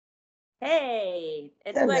Hey,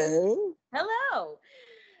 it's working. Hello. Hello.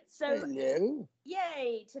 So, Hello.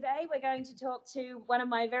 yay, today we're going to talk to one of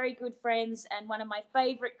my very good friends and one of my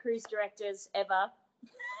favorite cruise directors ever, Oh,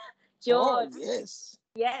 George. yes.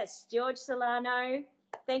 Yes, George Solano.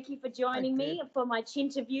 Thank you for joining Okay. me for my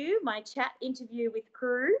chinterview, my chat interview with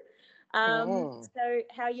crew. Oh, So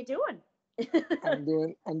how you doing? I'm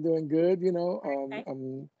doing good, Okay.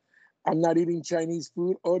 I'm not eating Chinese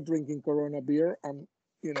food or drinking Corona beer.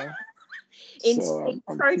 You know, In so in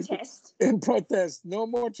I'm keeping protest. in protest. No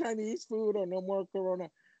more Chinese food or no more Corona.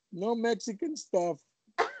 No Mexican stuff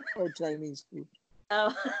or Chinese food.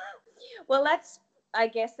 Oh, well, I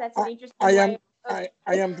guess that's an I interesting I way am of.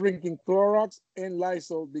 I am drinking Clorox and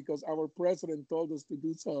Lysol because our president told us to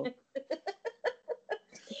do so.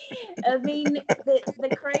 I mean,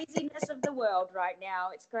 the craziness of the world right now.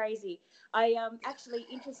 It's crazy. I actually,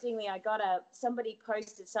 interestingly, I got somebody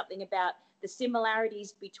posted something about the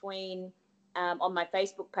similarities between on my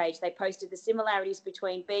Facebook page. They posted the similarities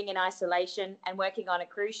between being in isolation and working on a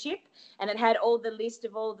cruise ship, and it had all the list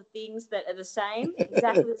of all the things that are the same,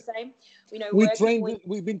 exactly the same. Working with.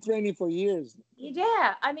 We've been training for years.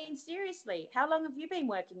 Yeah, I mean, seriously, how long have you been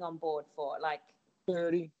working on board for? Like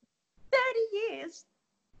 30. 30 years.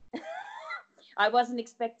 I wasn't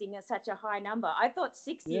expecting such a high number. I thought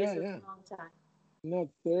 6 years Yeah, was yeah. a long time. Not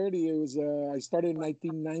 30. It was I started in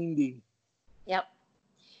 1990. Yep.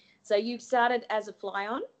 So you started as a fly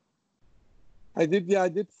on? I did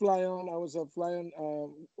fly on. I was a fly on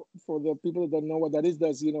for the people that don't know what that is,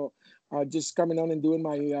 just coming on and doing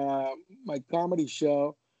my comedy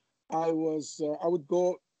show. I would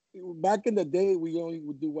go back in the day. We only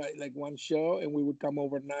would do like one show, and we would come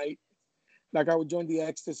overnight. Like I would join the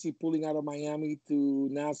Ecstasy pulling out of Miami to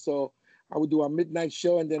Nassau. I would do a midnight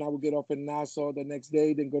show, and then I would get off in Nassau the next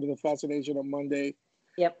day, then go to the Fascination on Monday.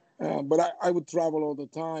 Yep. But I would travel all the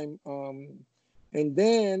time. And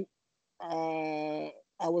then I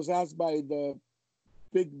was asked by the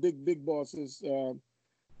big bosses in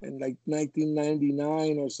like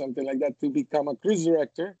 1999 or something like that to become a cruise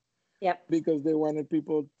director Yep. because they wanted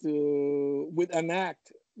people to with an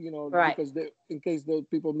act, Right. because in case those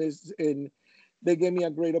people miss, and they gave me a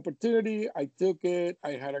great opportunity. I took it.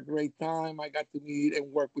 I had a great time. I got to meet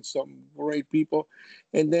and work with some great people,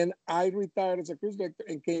 and then I retired as a cruise director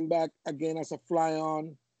and came back again as a fly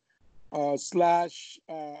on slash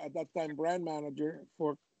at that time brand manager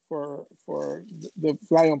for the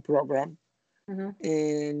fly on program, Hmm.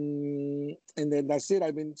 and then that's it.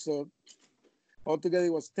 I've been so altogether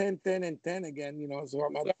it was 10, 10, and 10 again. So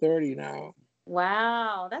I'm at Yeah. 30 now.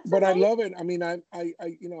 Wow, that's But I amazing. love it. I mean, I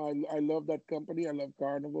love that company. I love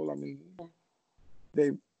Carnival. I mean,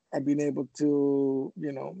 they I've been able to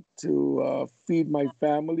feed my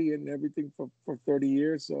family and everything for 30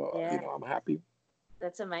 years. So Yeah, I'm happy.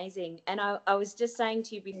 that's amazing. And I was just saying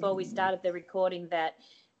to you before we started the recording that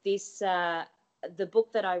this the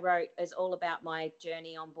book that I wrote is all about my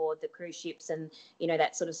journey on board the cruise ships and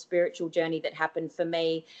that sort of spiritual journey that happened for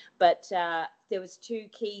me. But there was two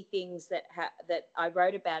key things that I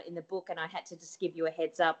wrote about in the book, and I had to just give you a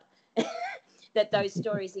heads up that those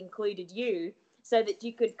stories included you, so that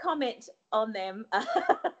you could comment on them.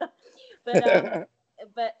 but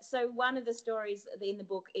but so one of the stories in the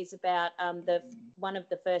book is about the one of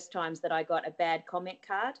the first times that I got a bad comment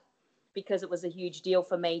card, because it was a huge deal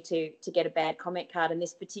for me to get a bad comment card. And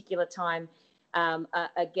this particular time,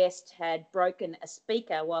 a guest had broken a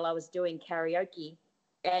speaker while I was doing karaoke,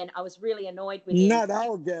 and I was really annoyed with him. Not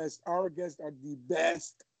our guests. Our guests are the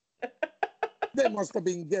best. They must have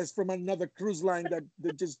been guests from another cruise line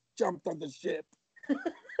that just jumped on the ship.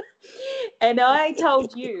 And I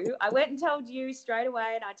went and told you straight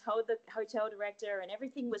away, and I told the hotel director, and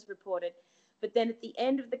everything was reported. But then at the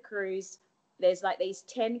end of the cruise, there's like these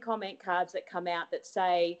 10 comment cards that come out that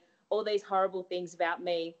say all these horrible things about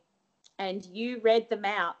me. And you read them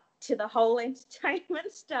out to the whole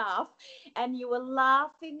entertainment staff, and you were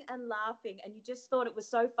laughing and laughing. And you just thought it was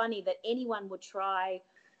so funny that anyone would try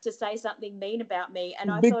to say something mean about me. And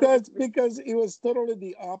I thought it was. Because it was totally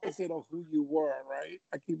the opposite of who you were, right?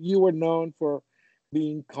 Like if you were known for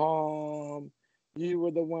being calm, you were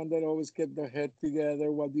the one that always kept their head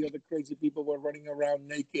together while the other crazy people were running around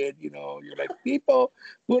naked. You're like, people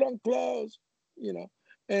put on clothes, you know.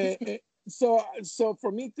 And so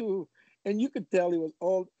for me to, and you could tell it was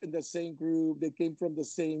all in the same group. They came from the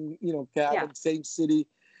same, Yeah. cabin, same city,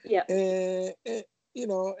 Yeah. and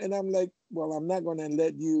and I'm like, well, I'm not gonna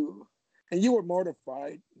let you. And you were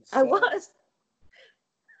mortified. I So was.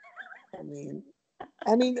 I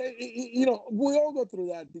mean, we all go through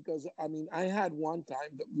that because I mean, I had one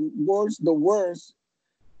time the worst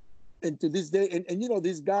And to this day, and you know,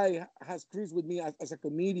 this guy has cruised with me as a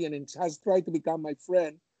comedian and has tried to become my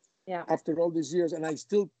friend Yeah. after all these years, and I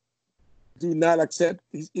still do not accept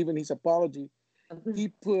even his apology. He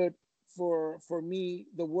put for me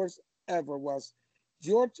the worst ever was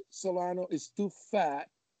George Solano is too fat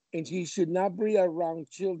and he should not be around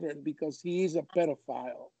children because he is a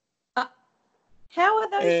pedophile. Uh, how are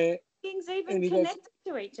those And, things even and connected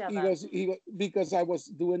to each other? he goes because I was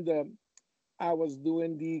doing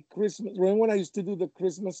the Christmas. Remember when I used to do the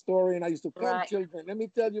Christmas story and I used to come, Right. children, let me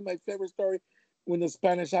tell you my favorite story with the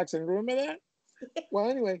Spanish accent. Remember that? Well,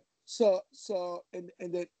 anyway, and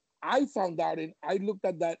then I found out and I looked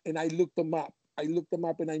at that and I looked him up. I looked him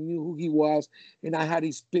up and I knew who he was and I had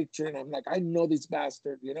his picture and I'm like, I know this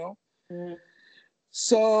bastard, you know? Mm.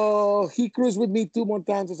 So he cruised with me 2 more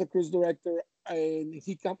times as a cruise director and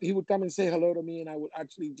he would come and say hello to me and I would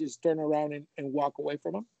actually just turn around and walk away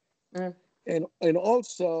from him. Mm. And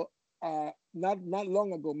also not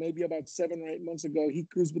long ago, maybe about 7 or 8 months ago, he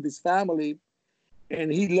cruised with his family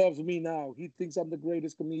and he loves me now. He thinks I'm the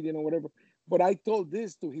greatest comedian or whatever. But I told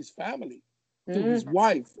this to his family, to his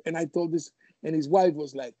wife, and I told this, and his wife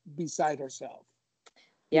was like beside herself.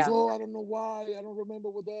 He goes, Yeah. oh, I don't know why. I don't remember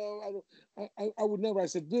what I would never. I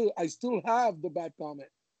said, dude, I still have the bad comment.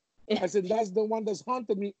 I said, that's the one that's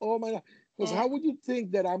haunted me. Oh my God. Because how would you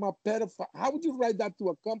think that I'm a pedophile? How would you write that to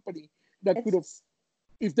a company that could have,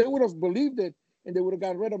 if they would have believed it and they would have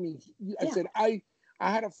gotten rid of me? I said, I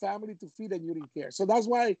had a family to feed and you didn't care. So that's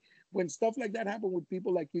why when stuff like that happened with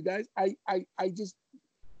people like you guys, I just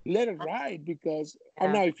let it ride because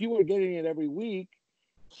now if you were getting it every week,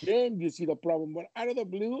 then you see the problem. But out of the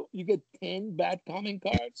blue, you get 10 bad comment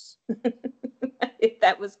cards.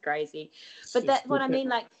 That was crazy. But that's what I Stupid. mean.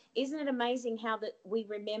 Like, isn't it amazing how that we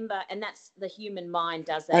remember, and that's the human mind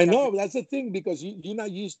does that, I doesn't know that's the thing because you're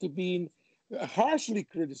not used to being harshly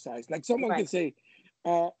criticized. Like it? someone can Right. say,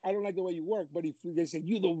 "I don't like the way you work," but if they say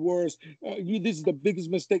you're the worst, you this is the biggest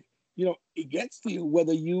mistake, you know, it gets to you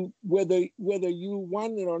whether you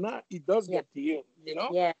want it or not. It does Yeah. get to you, you know.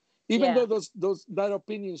 Yeah. Even Yeah. though those that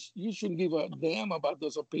opinions, you shouldn't give a damn about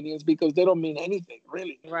those opinions because they don't mean anything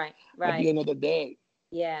really. Right. At Right. the end of the day.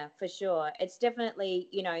 Yeah, for sure. It's definitely,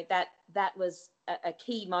 that was a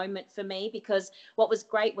key moment for me because what was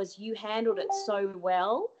great was you handled it so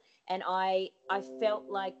well, and I felt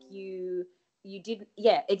like you didn't.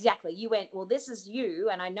 Yeah, exactly. You went, well, this is you,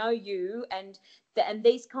 and I know you, and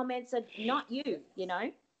these comments are not you. You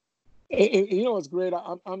know. And you know what's great?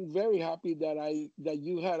 I'm very happy that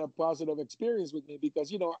you had a positive experience with me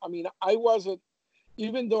because you know I mean I wasn't,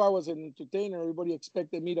 even though I was an entertainer, everybody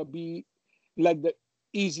expected me to be like the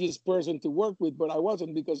easiest person to work with, but I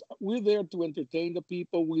wasn't because we're there to entertain the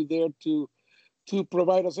people. We're there to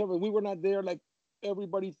provide a service. We were not there like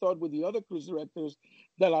everybody thought with the other cruise directors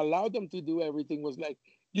that allowed them to do everything was like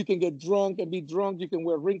you can get drunk and be drunk, you can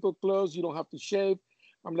wear wrinkled clothes, you don't have to shave.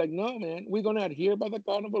 I'm like, no, man, we're gonna adhere by the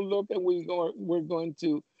carnival look, and we're going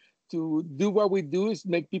to do what we do is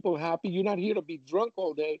make people happy. You're not here to be drunk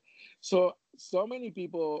all day. So many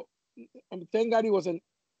people. I mean, thank God it wasn't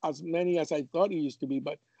as many as I thought it used to be,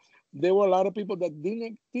 but there were a lot of people that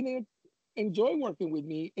didn't enjoy working with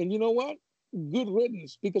me. And you know what? Good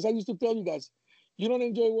riddance, because I used to tell you guys, you don't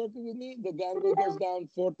enjoy working with me, the gangway goes down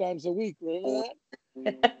 4 times a week. Remember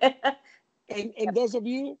that? And those of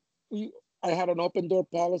you, I had an open door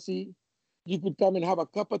policy. You could come and have a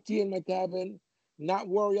cup of tea in my cabin, not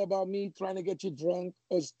worry about me trying to get you drunk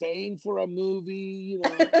or staying for a movie. You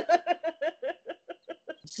know,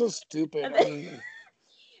 so stupid. I mean,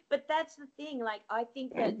 But that's the thing. Like, I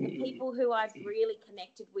think that the people who I've really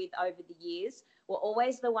connected with over the years were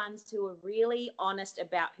always the ones who were really honest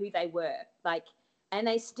about who they were. Like, and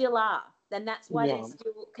they still are. And that's why yeah,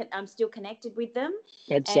 I'm still connected with them.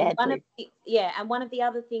 And exactly. one of the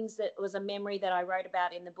other things that was a memory that I wrote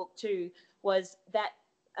about in the book too was that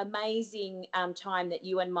amazing time that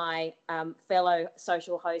you and my fellow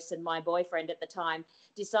social host and my boyfriend at the time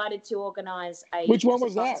decided to organize a Which one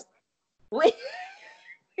was that? surprise. Which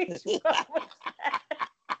one was that?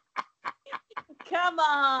 Come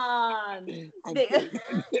on. I'm by, kidding.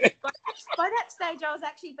 by that stage, I was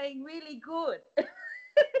actually being really good.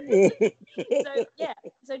 So yeah,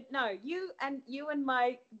 so no, you and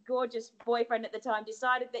my gorgeous boyfriend at the time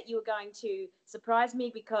decided that you were going to surprise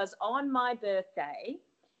me because on my birthday,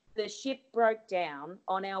 the ship broke down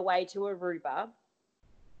on our way to Aruba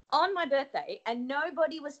on my birthday, and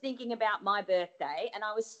nobody was thinking about my birthday, and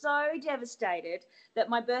I was so devastated that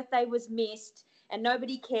my birthday was missed and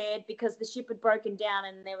nobody cared because the ship had broken down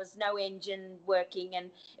and there was no engine working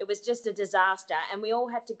and it was just a disaster, and we all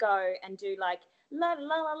had to go and do like la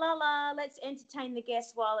la la la la, let's entertain the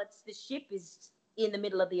guests while the ship is in the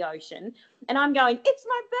middle of the ocean. And I'm going, it's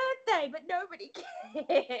my birthday, but nobody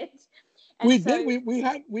cared. And We so,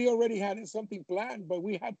 did. We already had something planned, but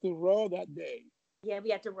we had to row that day. yeah, we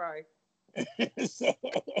had to row. So,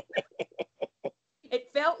 It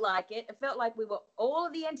felt like it. It felt like all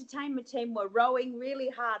of the entertainment team were rowing really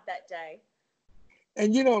hard that day.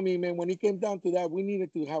 and you know me, man. When it came down to that, we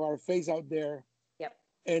needed to have our face out there, Yep.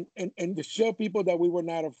 and to show people that we were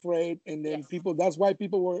not afraid. And then Yes. people. That's why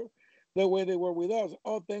people were the way they were with us.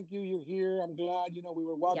 Oh, thank you. You're here. I'm glad. You know, we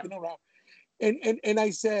were walking around. And I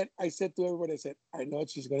said to everybody, I said, I know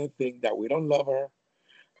she's gonna think that we don't love her.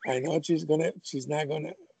 I know she's not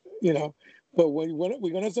gonna, you know, but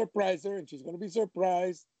we're gonna surprise her, and she's gonna be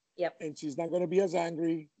surprised, Yep. and she's not gonna be as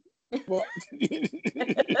angry. Well,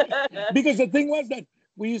 because the thing was that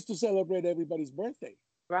we used to celebrate everybody's birthday,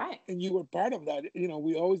 Right. and you were part of that. You know,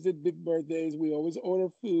 we always did big birthdays. We always order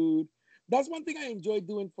food. That's one thing I enjoyed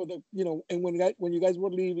doing for the, you know. And when you guys were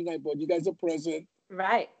leaving, I bought you guys a present.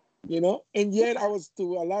 Right. You know, and yet I was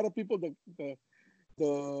to a lot of people the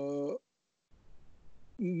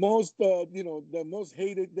most the most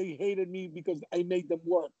hated. They hated me because I made them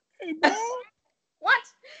work. Hey, bro. What?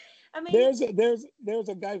 I mean, There's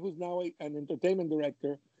a guy who's now an entertainment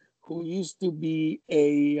director who used to be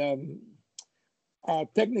a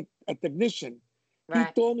technician. He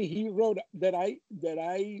right. told me he wrote that I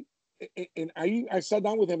and I sat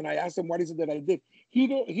down with him and I asked him what is it that I did.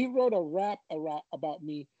 He wrote a rap about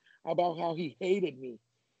me, about how he hated me.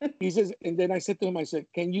 He says, and then I said to him, I said,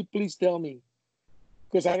 can you please tell me?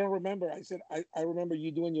 Because I don't remember. I said, I remember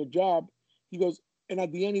you doing your job. He goes, and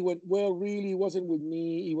at the end he went, well, really, it wasn't with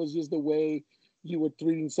me. It was just the way you were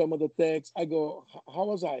treating some of the texts. I go, how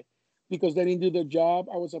was I? Because they didn't do their job.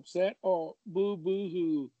 I was upset. Oh, boo, boo,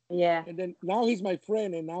 hoo. Yeah. And then now he's my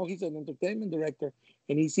friend, and now he's an entertainment director,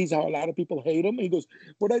 and he sees how a lot of people hate him. He goes,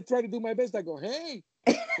 "But I try to do my best." I go, "Hey,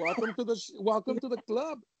 welcome to the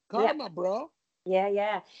club, Yep. karma, bro." Yeah,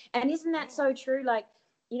 yeah. And isn't that so true? Like,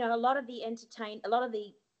 a lot of a lot of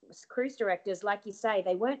the cruise directors, like you say,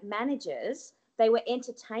 they weren't managers, they were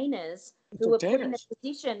entertainers who were put in the Entertainers.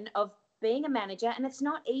 position of being a manager. And it's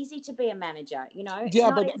not easy to be a manager, it's Yeah,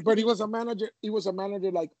 not but he easy. was a manager. He was a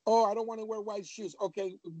manager. Like, oh, I don't want to wear white shoes.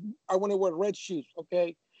 Okay, I want to wear red shoes.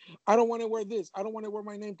 Okay, I don't want to wear this. I don't want to wear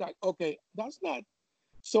my name tag. Okay, that's not.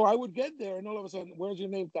 So I would get there, and all of a sudden, where's your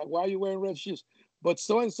name tag? Why are you wearing red shoes? But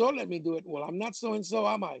so and so let me do it. Well, I'm not so and so,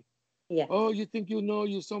 am I? Yeah. Oh, you think you know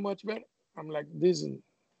you so much better? I'm like, listen,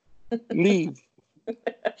 leave. I'm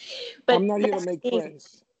But not here to that's make the thing.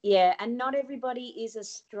 friends. Yeah, and not everybody is as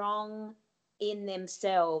strong in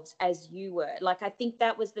themselves as you were. Like, I think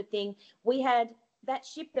that was the thing. We had that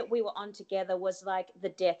ship that we were on together was like the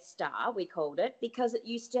Death Star, we called it, because it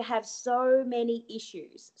used to have so many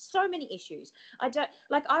issues. So many issues. I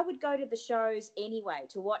would go to the shows anyway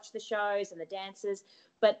to watch the shows and the dances,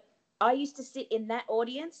 but I used to sit in that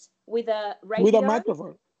audience with With a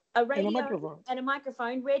microphone a and a radio microphone and a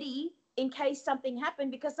microphone ready in case something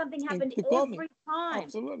happened, because something and happened to call me. every time.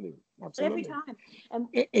 Absolutely. Every Absolutely. time. And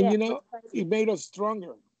And yeah, you it was know, it crazy. made us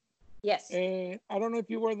stronger. Yes. And I don't know if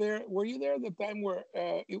you were there. Were you there at the time where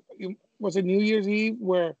it was it New Year's Eve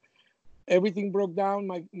where everything broke down?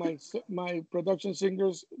 My production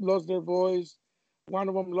singers lost their voice. One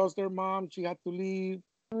of them lost their mom. She had to leave.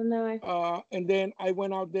 Oh no. And then I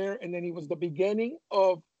went out there, and then it was the beginning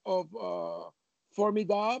of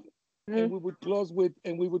Formidab, and Mm. we would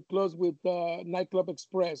close with Nightclub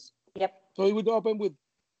Express. Yep. So we would open with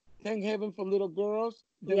Thank Heaven for Little Girls.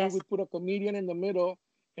 Then we Yes. would put a comedian in the middle,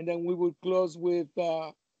 and then we would close with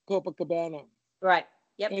Copacabana. Right.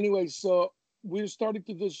 Yep. Anyway, so we started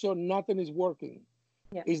to do the show. Nothing is working.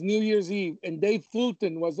 Yep. It's New Year's Eve, and Dave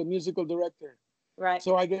Fulton was the musical director. Right.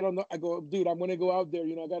 So I get on I go, dude, I'm gonna go out there.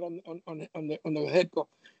 You know, I got on the head call,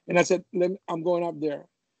 and I said, I'm going up there,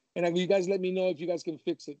 and you guys let me know if you guys can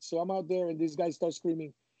fix it. So I'm out there, and this guy starts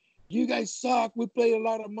screaming, "You guys suck. We play a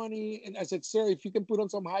lot of money." And I said, "Sir, if you can put on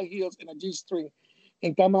some high heels and a G-string,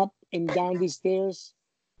 and come up and down these stairs,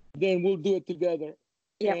 then we'll do it together."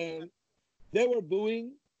 Yep. And they were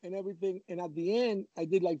booing and everything. And at the end, I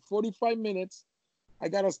did like 45 minutes. I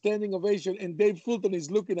got a standing ovation, and Dave Fulton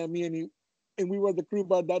is looking at me, and we were at the crew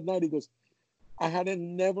bar that night. He goes, "I hadn't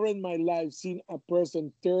never in my life seen a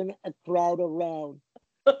person turn a crowd around.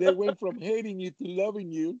 They went from hating you to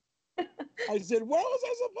loving you." I said, "What was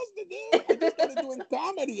I supposed to do?" I just started doing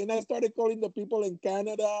comedy, and I started calling the people in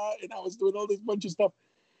Canada, and I was doing all this bunch of stuff.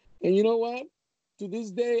 And you know what? To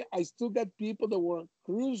this day, I still got people that were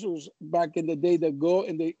cruisers back in the day that go,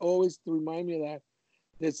 and they always remind me of that.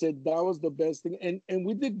 They said that was the best thing, and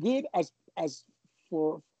we did good as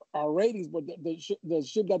for our ratings, but the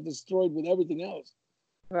ship got destroyed with everything else.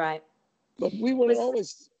 Right. But we were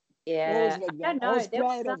always yeah. like I that. don't I was know. There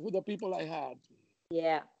was proud some, of the people I had.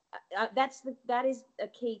 yeah. That is a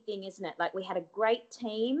key thing, isn't it? Like we had a great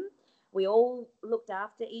team. We all looked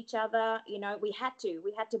after each other. You know, we had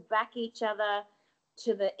to back each other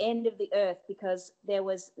to the end of the earth because there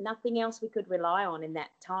was nothing else we could rely on in that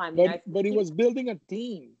time. You know, But it was building a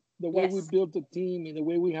team. The way we yes. built a team, and the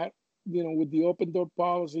way we had, with the open door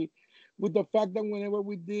policy, with the fact that whenever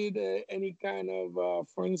we did any kind of,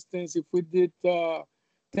 for instance, if we did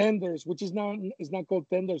tenders, which is now it's not called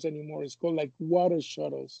tenders anymore, it's called like water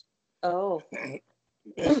shuttles. Oh.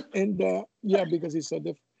 And yeah, because it's so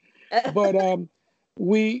different. But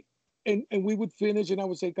we and we would finish, and I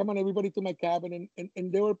would say, "Come on, everybody, to my cabin."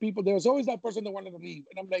 And there were people. There was always that person that wanted to leave,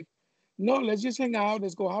 and I'm like, "No, let's just hang out.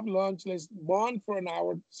 Let's go have lunch. Let's bond for an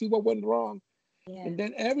hour, see what went wrong." Yeah. And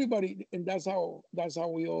then everybody, and that's how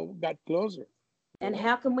we all got closer. And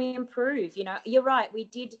how can we improve? You know, you're right. We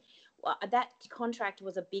did that contract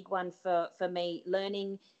was a big one for me,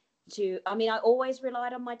 learning to, I mean, I always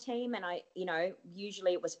relied on my team, and I, you know,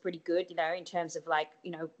 usually it was pretty good, you know, in terms of like,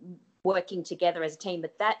 you know, working together as a team.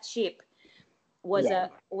 But that ship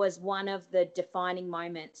was one of the defining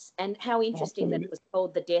moments. And how interesting that it was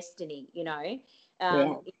called the Destiny, you know.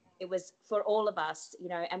 It was for all of us, you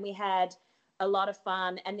know, and we had a lot of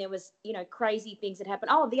fun, and there was, you know, crazy things that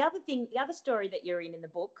happened. Oh, the other story that you're in the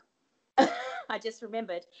book, I just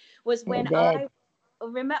remembered, was when I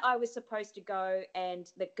remember I was supposed to go,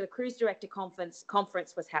 and the cruise director conference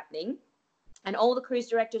was happening, and all the cruise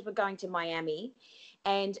directors were going to Miami,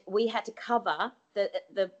 and we had to cover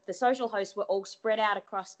the social hosts were all spread out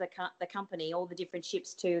across the company, all the different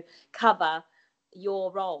ships, to cover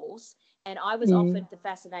your roles. And I was offered the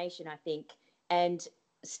Fascination, I think, and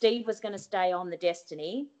Steve was going to stay on the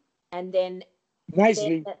Destiny, and then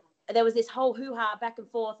there was this whole hoo-ha back and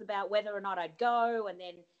forth about whether or not I'd go, and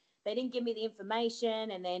then they didn't give me the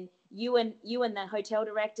information, and then you and the hotel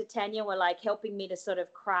director, Tanya, were like helping me to sort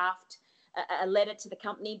of craft a letter to the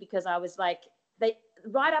company, because I was like,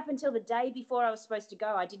 right up until the day before I was supposed to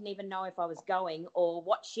go, I didn't even know if I was going or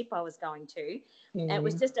what ship I was going to. And it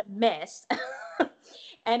was just a mess.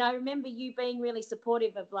 And I remember you being really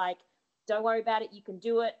supportive of like, don't worry about it, you can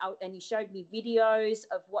do it. And you showed me videos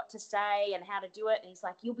of what to say and how to do it. And he's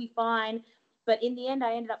like, you'll be fine. But in the end,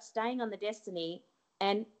 I ended up staying on the Destiny,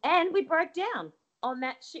 and we broke down on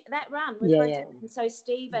that run. We broke down. And so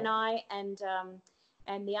Steve and I and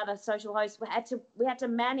the other social hosts, we had to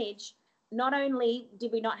manage. Not only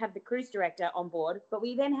did we not have the cruise director on board, but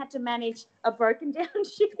we then had to manage a broken down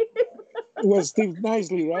ship. It was Steve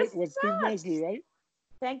Nicely, right? Steve Nicely, right?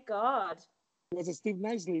 Thank God. Was it Steve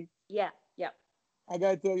Nicely? Yeah. I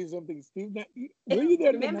gotta tell you something, Steve. Were you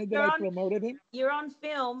there the night that I promoted him? You're on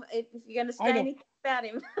film. If you're gonna say anything about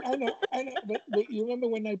him. I know. But you remember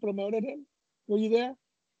when I promoted him? Were you there?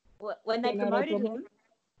 When they promoted him?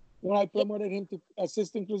 When I promoted him to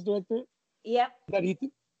assistant cruise director? Yeah.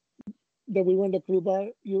 That we were in the crew bar.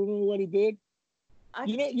 You remember what he did?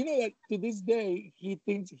 You know that to this day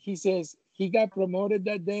he says he got promoted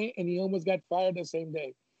that day, and he almost got fired the same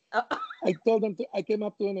day. I came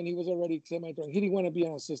up to him, and he was already semi-drunk. He didn't want to be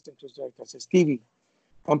an assistant cruise director. I said, Stevie,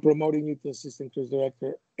 I'm promoting you to assistant cruise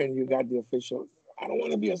director, and you got the official. I don't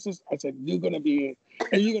want to be assistant. I said, you're going to be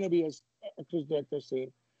a cruise director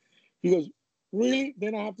soon. He goes, really?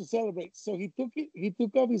 Then I have to celebrate. So he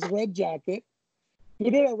took off his red jacket,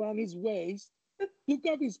 put it around his waist, took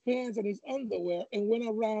off his pants and his underwear, and went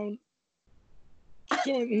around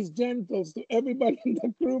showing his genitals to everybody in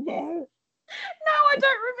the crew bar. No, I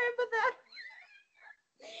don't remember that.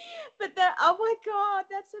 But oh my God,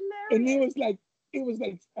 that's hilarious. And it was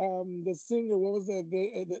like the singer, what was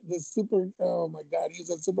the super, oh my God, he's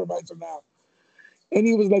a supervisor now. And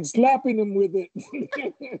he was like slapping him with it.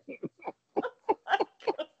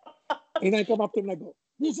 And I come up to him and I go,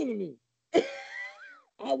 listen to me.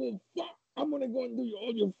 I'm going to go and do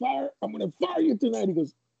all your fire. I'm going to fire you tonight. He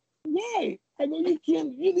goes, why? I go,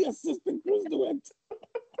 you're the assistant cruise director.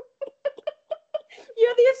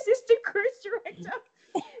 You're the assistant cruise director.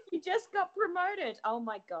 You just got promoted. Oh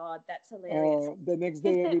my God, that's hilarious. The next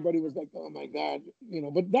day, everybody was like, oh my God,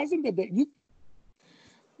 but doesn't the day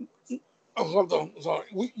hold on, sorry.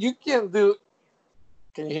 You can't do,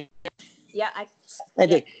 can you hear me? Yeah.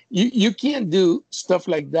 Okay, you can't do stuff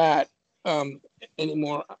like that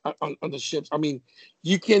anymore on the ships. I mean,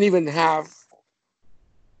 you can't even have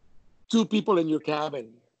two people in your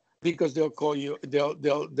cabin because they'll call you,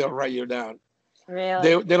 they'll write you down.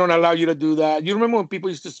 Really? They don't allow you to do that. You remember when people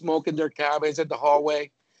used to smoke in their cabins at the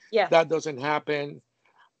hallway? Yeah. That doesn't happen.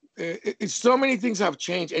 So many things have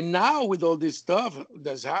changed, and now with all this stuff,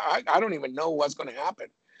 I don't even know what's going to happen.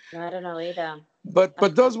 I don't know either. But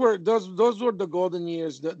those were the golden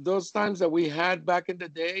years. Those times that we had back in the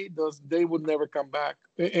day, those they would never come back.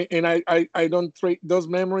 And I don't trade those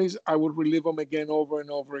memories. I would relive them again over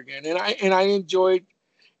and over again. And I enjoyed,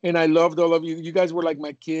 and I loved all of you. You guys were like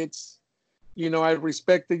my kids. I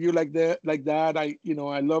respected you like that,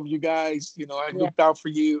 I love you guys. I Yeah. looked out for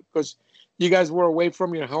you because you guys were away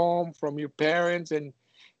from your home, from your parents, and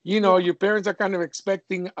Yeah. your parents are kind of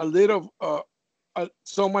expecting a little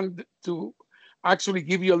someone to actually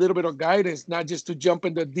give you a little bit of guidance, not just to jump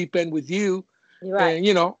in the deep end with you, You're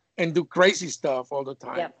right. and do crazy stuff all the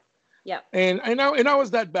time. Yep. Yep. And I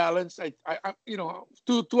was that balance.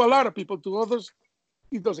 To a lot of people, to others,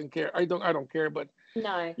 he doesn't care. I don't care, but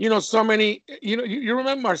No. so many. You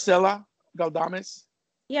remember Marcela Galdames?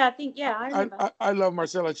 Yeah, I think, yeah, I remember. I love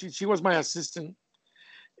Marcela. She was my assistant,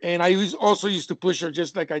 and I also used to push her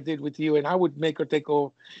just like I did with you, and I would make her take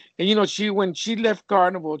over. And when she left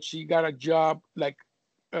Carnival, she got a job like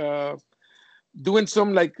uh, doing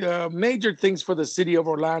some like major things for the city of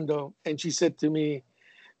Orlando, and she said to me,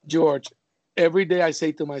 George, every day I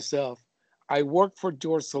say to myself, I work for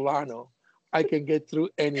George Solano. I can get through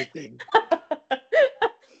anything.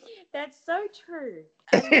 That's so true.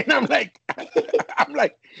 And I'm like,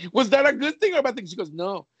 was that a good thing or a bad thing? She goes,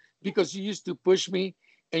 no, because you used to push me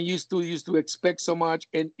and used to expect so much,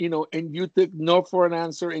 and you took no for an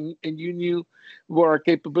answer, and you knew what our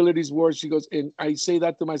capabilities were. She goes, and I say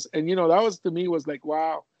that to myself, and that was to me was like,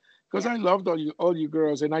 wow, because I loved all you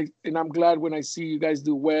girls, and I'm glad when I see you guys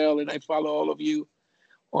do well, and I follow all of you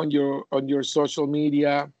on your social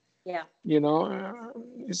media. Yeah,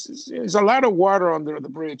 It's a lot of water under the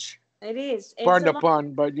bridge. it is. Pardon the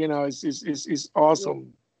pun, but it's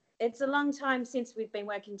awesome. It's a long time since we've been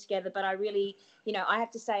working together, but I really, I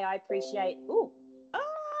have to say I appreciate. Ooh,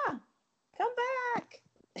 come back.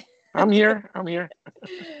 I'm here. I'm here.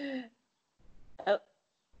 Oh,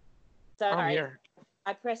 sorry. I'm here.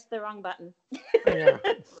 I pressed the wrong button. Yeah.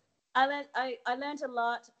 I learned a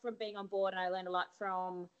lot from being on board, and I learned a lot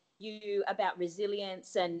from you about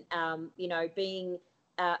resilience and being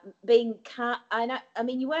calm. I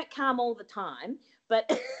mean, you weren't calm all the time, but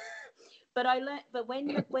but I learned. But when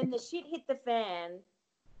the shit hit the fan,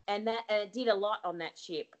 and that did a lot on that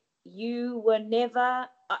ship, you were never.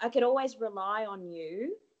 I could always rely on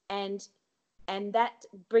you, and that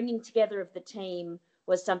bringing together of the team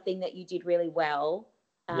was something that you did really well.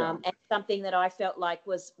 And something that I felt like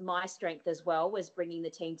was my strength as well was bringing the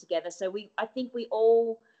team together. So I think we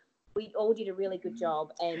all did a really good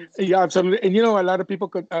job. And yeah, absolutely. And a lot of people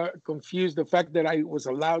could confuse the fact that I was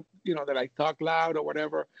allowed, that I talk loud or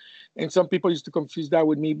whatever. And some people used to confuse that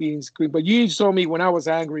with me being screamed. But you saw me when I was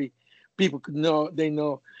angry. People could know, they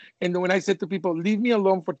know. And when I said to people, leave me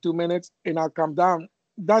alone for 2 minutes and I'll calm down.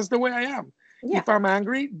 That's the way I am. Yeah. If I'm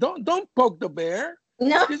angry, don't poke the bear.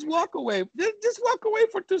 No. Just walk away. Just walk away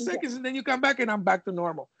for 2 seconds, and then you come back, and I'm back to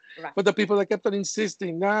normal. Right. But the people that kept on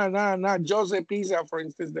insisting, nah. Jose Pisa, for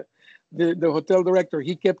instance, the hotel director,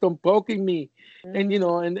 he kept on poking me, and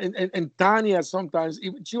and Tanya sometimes.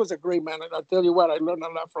 She was a great man, and I'll tell you what, I learned a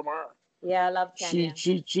lot from her. Yeah, I love Tanya.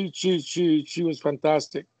 She was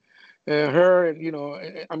fantastic. Her,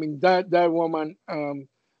 and I mean that woman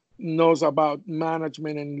knows about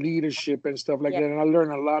management and leadership and stuff like that, and I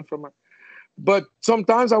learned a lot from her. But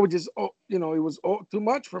sometimes I would just, it was too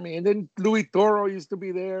much for me. And then Louis Toro used to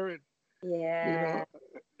be there. And,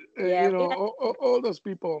 all those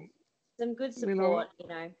people. Some good support,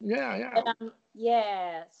 Yeah. But,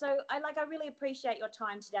 So I really appreciate your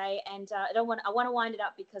time today. And I want to wind it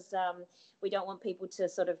up because we don't want people to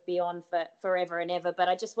sort of be on for forever and ever. But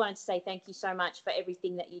I just wanted to say thank you so much for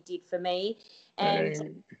everything that you did for me.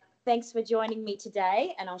 And thanks for joining me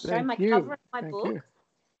today. And I'll show my cover of my book.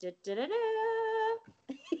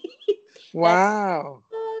 Wow.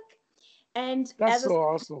 And that's so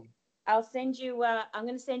awesome. I'll send you I'm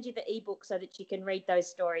going to send you the ebook so that you can read those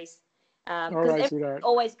stories, because everyone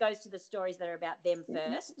always goes to the stories that are about them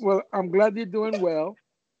first. Well, I'm glad you're doing well.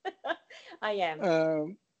 I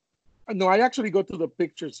am. No, I actually go to the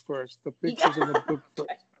pictures first, the pictures in the book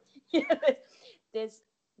first.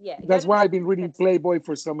 That's why I've been reading Playboy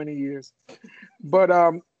for so many years. But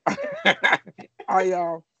I'm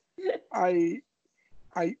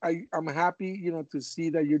happy, to see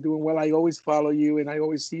that you're doing well. I always follow you, and I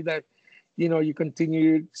always see that, you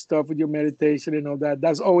continue stuff with your meditation and all that.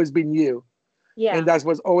 That's always been you. Yeah. And that's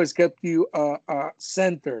what's always kept you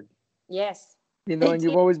centered. Yes. And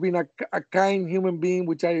you've always been a kind human being,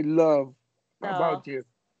 which I love about you.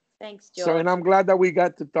 Thanks, George. So, and I'm glad that we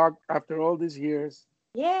got to talk after all these years.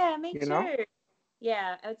 Yeah, me You know, too.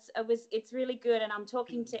 Yeah, it's really good, and I'm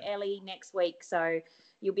talking to Ellie next week, so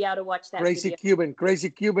you'll be able to watch that Crazy video. Cuban, Crazy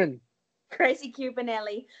Cuban. Crazy Cuban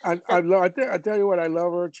Ellie. I So I love. I tell you what, I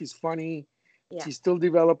love her. She's funny. yeah, She's still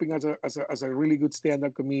developing as a really good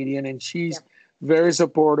stand-up comedian, and yeah, she's very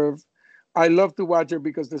supportive. I love to watch her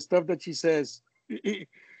because the stuff that she says,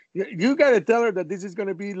 you got to tell her that this is going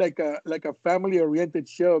to be like a family-oriented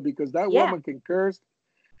show because that yeah. woman can curse.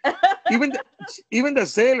 Even the, even the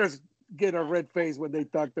sailors get a red face when they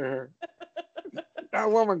talk to her. That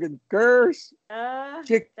woman can curse. uh,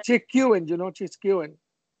 Chick Cuban, Chick Cuban,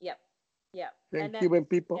 yep, yep. them And Cuban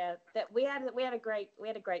people. yeah, that we had a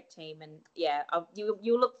great team, and yeah,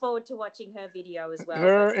 you look forward to watching her video as well.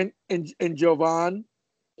 Her But and Jovan.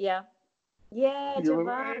 yeah, yeah, You,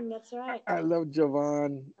 Javon, that's right. I love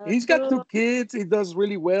Jovan. Oh, He's got two cool, kids. He does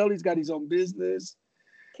really well. He's got his own business.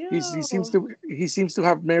 He seems cool. to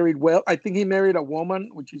have married well. I think he married a woman,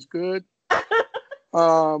 which is good.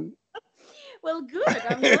 Um, Well, good.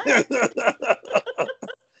 I'm glad. that's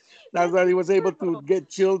That's why he was able to wonderful. get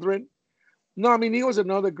children. No, I mean he was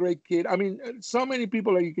another great kid. I mean, so many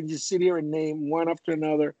people that you can just sit here and name one after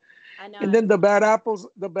another. I And know. then the bad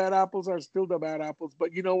apples are still the bad apples.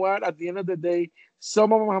 But you know what? At the end of the day,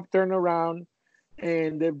 some of them have turned around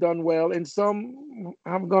and they've done well, and some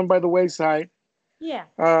have gone by the wayside. Yeah,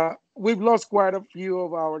 We've lost quite a few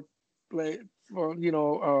of our play,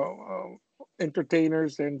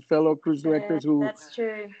 entertainers and fellow cruise directors who that's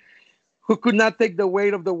true. who could not take the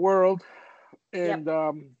weight of the world, Yep. and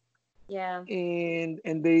Yeah.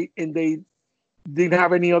 they didn't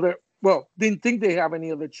have any other. Well, didn't think they have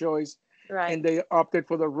any other choice, Right. and they opted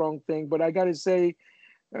for the wrong thing. But I got to say,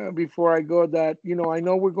 before I go, that I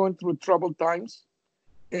know we're going through troubled times,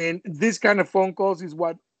 and this kind of phone calls is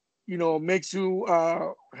what makes you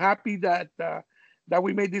happy that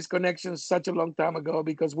we made this connection such a long time ago,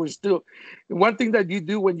 because we're still one thing that you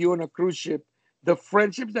do when you're on a cruise ship, the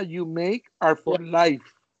friendships that you make are Yeah. for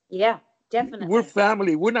life. Yeah. We're Definitely.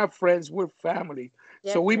 family. We're not friends. We're family.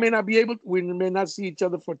 So we Definitely. we may not see each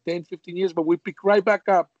other for 10, 15 years, but we pick right back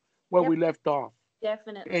up where we Yep. left off. And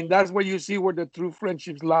Definitely. that's where you see where the true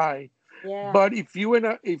friendships lie. Yeah. But if you're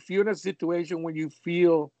in a situation when you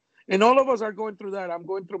feel, and all of us are going through that. I'm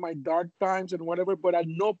going through my dark times and whatever, but at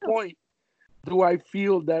no Oh, point do I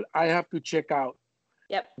feel that I have to check out.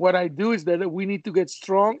 yep. What I do is that we need to get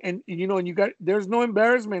strong, and there's no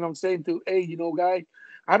embarrassment. I'm saying to, hey, guy,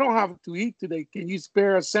 I don't have to eat today. Can you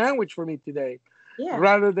spare a sandwich for me today? Yeah.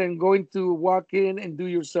 Rather than going to walk in and do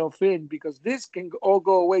yourself in, because this can all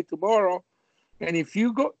go away tomorrow. And if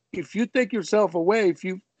you take yourself away, if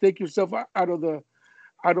you take yourself out of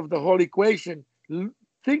the whole equation,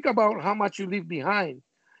 think about how much you leave behind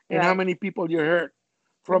and how Right. many people you hurt,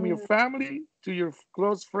 from your Mm, family to your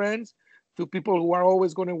close friends to people who are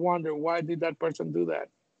always going to wonder, why did that person do that?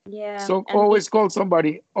 yeah. So And always call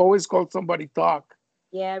somebody, talk.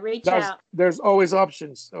 yeah, reach There's out. there's always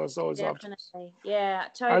options. There's always options. Definitely. Yeah. I,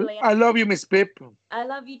 Totally. I love you, Miss Pip. I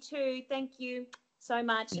love you too. Thank you so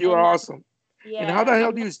much. You are And awesome. And how yeah, the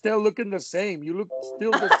hell do you still looking the same? You look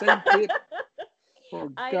still the same Pip, for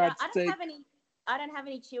God's I don't sake. have any. I don't have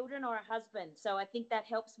any children or a husband, so I think that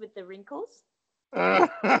helps with the wrinkles.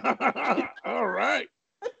 All right.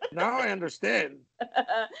 Now I understand.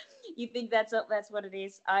 You think that's what it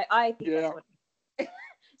is? I think that's Yeah. what.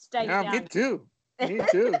 Stay Yeah, me young. too. Me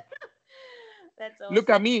too. That's Look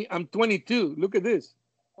at awesome. me. I'm 22. Look at this.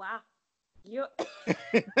 Wow. You're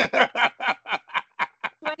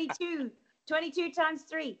 22. 22 times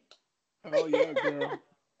 3. Oh, yeah, girl.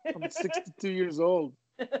 I'm 62 years old.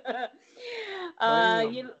 uh,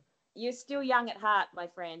 Damn. you you're still young at heart, my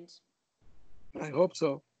friend. I hope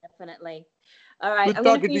so. Definitely. All right, Good I'm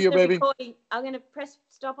going to talking to finish you, the baby. recording. I'm going to press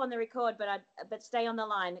stop on the record, but stay on the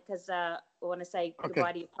line because I want to say Okay.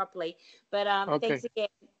 goodbye to you properly. But thanks Okay. again,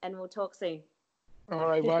 and we'll talk soon. All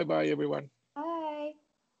right. Bye bye, everyone.